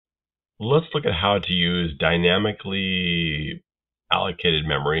let's look at how to use dynamically allocated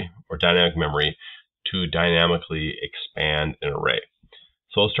memory or dynamic memory to dynamically expand an array.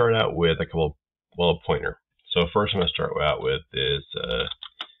 So I'll start out with a couple, a pointer. So first I'm going to start out with this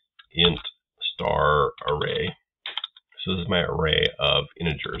int star array. So this is my array of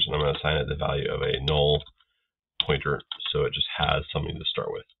integers, and I'm going to assign it the value of a null pointer, so it just has something to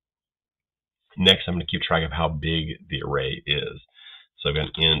start with. Next, I'm going to keep track of how big the array is. So I've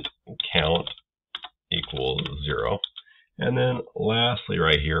got int count equals 0. And then lastly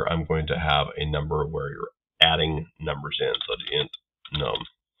right here, I'm going to have a number where you're adding numbers in. So int num.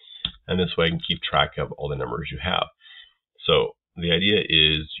 And this way I can keep track of all the numbers you have. So the idea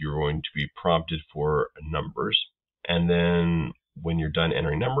is you're going to be prompted for numbers. And then when you're done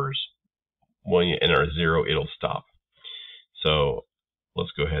entering numbers, when you enter a 0, it'll stop. So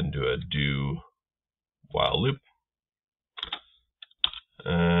let's go ahead and do a do while loop.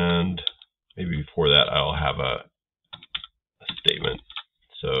 And maybe before that, I'll have a statement.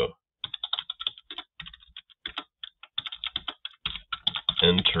 So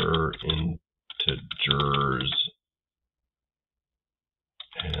enter integers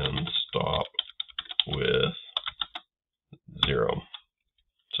and stop with 0.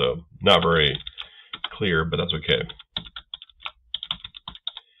 So not very clear, but that's okay.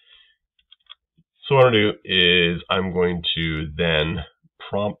 So what I'm going to do is I'm going to then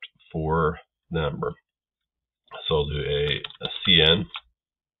prompt for the number. So I'll do a cn,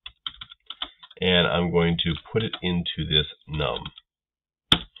 and I'm going to put it into this num.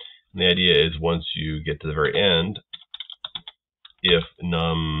 And the idea is once you get to the very end, if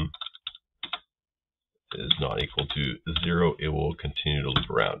num is not equal to 0, it will continue to loop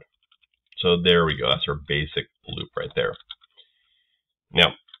around. So there we go. That's our basic loop right there.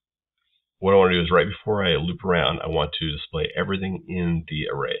 Now, what I want to do is right before I loop around, I want to display everything in the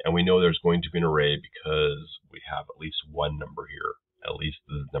array. And we know there's going to be an array because we have at least one number here. At least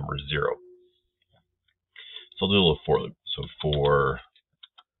the number 0. So I'll do a little for loop. So for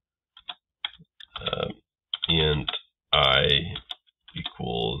int I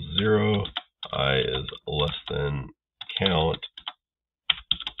equals 0, I is less than count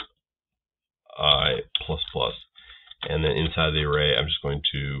I plus plus. And then inside the array, I'm just going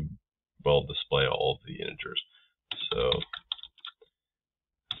to display all of the integers. So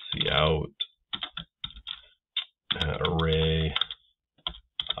cout array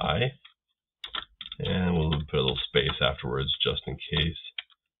I, and we'll put a little space afterwards just in case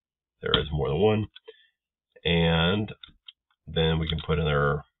there is more than one. And then we can put in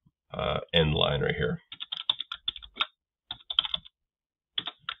our end line right here.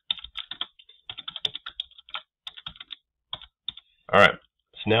 All right.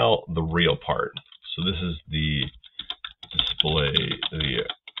 So now the real part. So this is the display the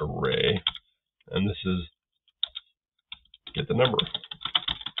array, and this is get the number.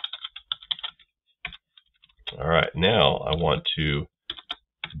 All right, now I want to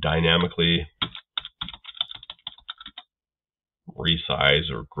dynamically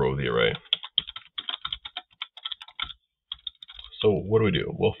resize or grow the array. So what do we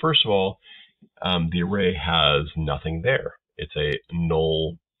do? Well, first of all, the array has nothing there. It's a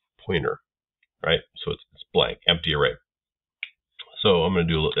null pointer, right? So it's blank, empty array. So I'm going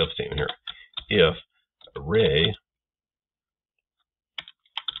to do a little if statement here. If array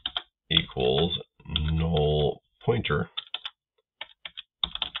equals null pointer,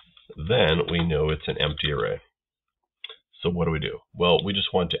 then we know it's an empty array. So what do we do? Well, we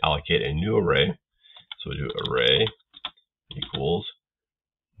just want to allocate a new array. So we do array equals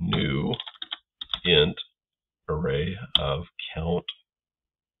new int array of count.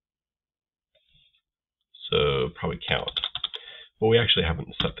 So probably count. But we actually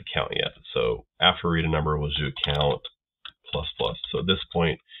haven't set the count yet. So after we read a number, we'll do count plus plus. So at this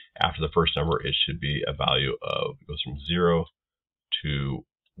point, after the first number, it should be a value of, it goes from 0 to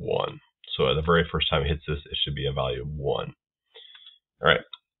 1. So at the very first time it hits this, it should be a value of 1. All right.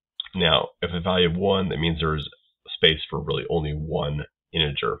 Now, if a value of 1, that means there's space for really only one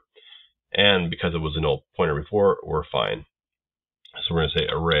integer. And because it was a null pointer before, we're fine. So we're going to say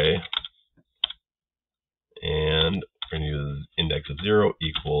array, and we're going to use index of 0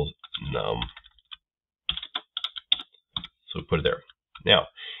 equals num. So we put it there. Now,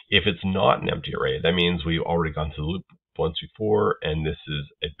 if it's not an empty array, that means we've already gone through the loop once before, and this is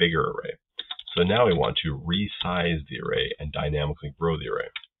a bigger array. So now we want to resize the array and dynamically grow the array.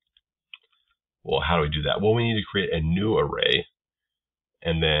 Well, how do we do that? Well, we need to create a new array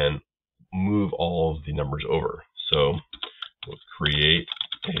and then move all of the numbers over. So we'll create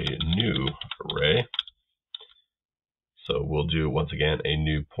a new array. So we'll do, once again, a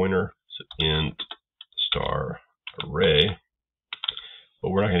new pointer. So int star array, but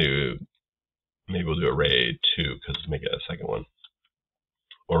we're not going to do, maybe we'll do array 2 because let's make it a second one,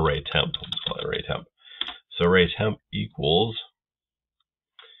 or array temp. Let's call it array temp. So array temp equals,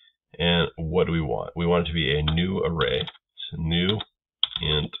 and what do we want? We want it to be a new array. So new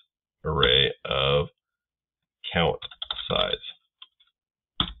int array of count size.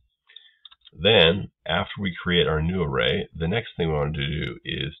 Then, after we create our new array, the next thing we want to do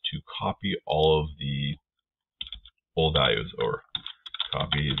is to copy all of the old values, or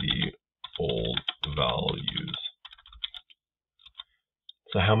copy the old values.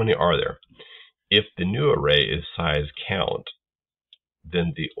 So how many are there? If the new array is size count,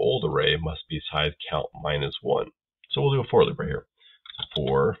 then the old array must be size count minus 1. So we'll do a for loop right here. So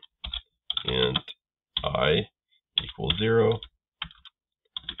for int I equals 0,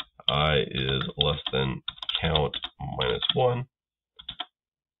 I is less than count minus 1,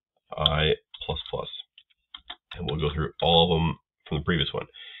 I plus plus. And we'll go through all of them from the previous one.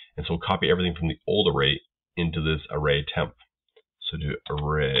 And so we'll copy everything from the old array into this array temp. So do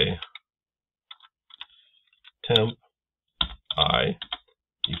array temp I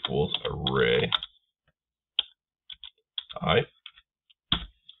equals array I.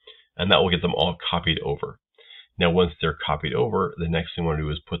 And that will get them all copied over. Now once they're copied over, the next thing we want to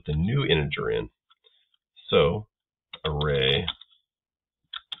do is put the new integer in. So array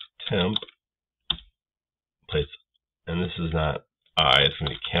temp place, and this is not I, it's going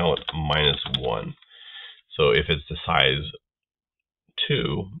to be count minus 1. So if it's the size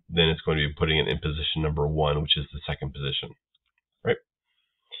 2, then it's going to be putting it in position number 1, which is the second position, right?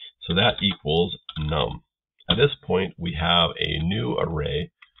 So that equals num. At this point, we have a new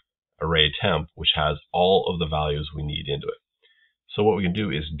array, array temp, which has all of the values we need into it. So what we can do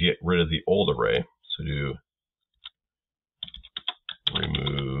is get rid of the old array. So do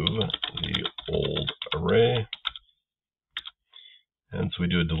remove the old array, and so we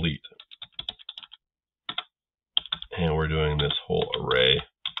do a delete. And we're doing this whole array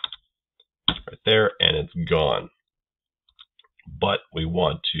right there, and it's gone. But we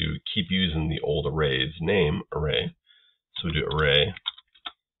want to keep using the old array's name, array. So we do array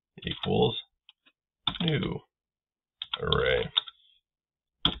equals new array.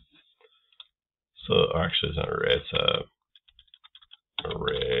 So actually it's not array, it's a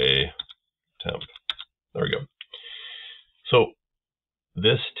array temp. There we go. So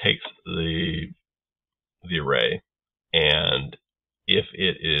this takes the array, and if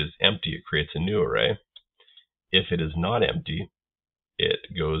it is empty, it creates a new array. If it is not empty, it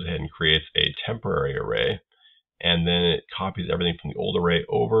goes ahead and creates a temporary array, and then it copies everything from the old array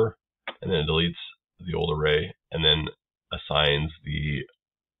over, and then it deletes the old array, and then assigns the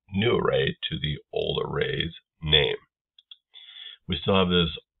new array to the old array's name. We still have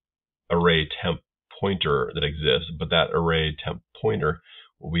this array temp pointer that exists, but that array temp pointer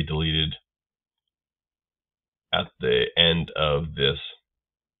will be deleted at the end of this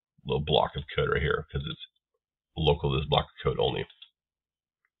little block of code right here, because it's local to this block of code only.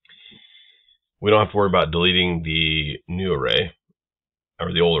 We don't have to worry about deleting the new array,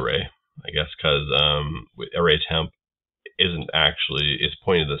 or the old array, I guess, because array temp isn't actually, it's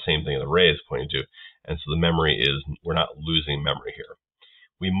pointing to the same thing the array is pointing to, and so the memory is, we're not losing memory here.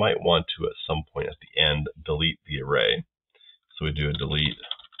 We might want to, at some point at the end, delete the array. So we do a delete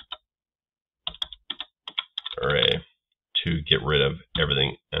array to get rid of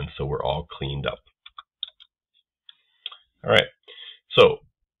everything, and so we're all cleaned up. All right, so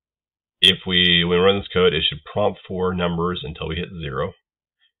if when we run this code, it should prompt for numbers until we hit 0,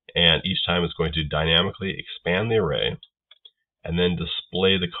 and each time it's going to dynamically expand the array and then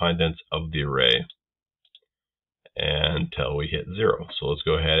display the contents of the array until we hit 0. So let's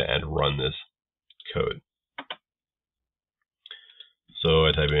go ahead and run this code. So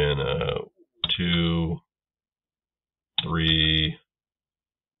I type in 2, 3,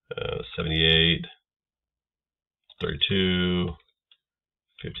 78, 32,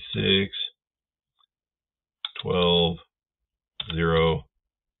 56, 12, 0,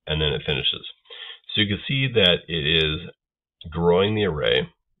 and then it finishes. So you can see that it is growing the array,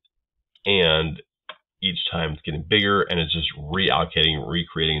 and each time it's getting bigger, and it's just reallocating,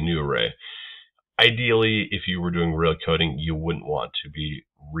 recreating a new array. Ideally, if you were doing real coding, you wouldn't want to be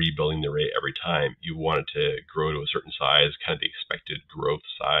rebuilding the array every time. You want it to grow to a certain size, kind of the expected growth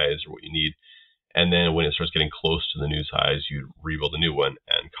size or what you need. And then when it starts getting close to the new size, you'd rebuild a new one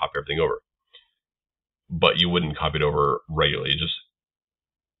and copy everything over. But you wouldn't copy it over regularly, just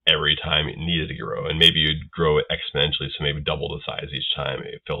every time it needed to grow. And maybe you'd grow it exponentially, so maybe double the size each time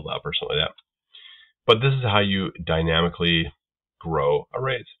it filled up or something like that. But this is how you dynamically grow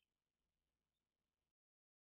arrays.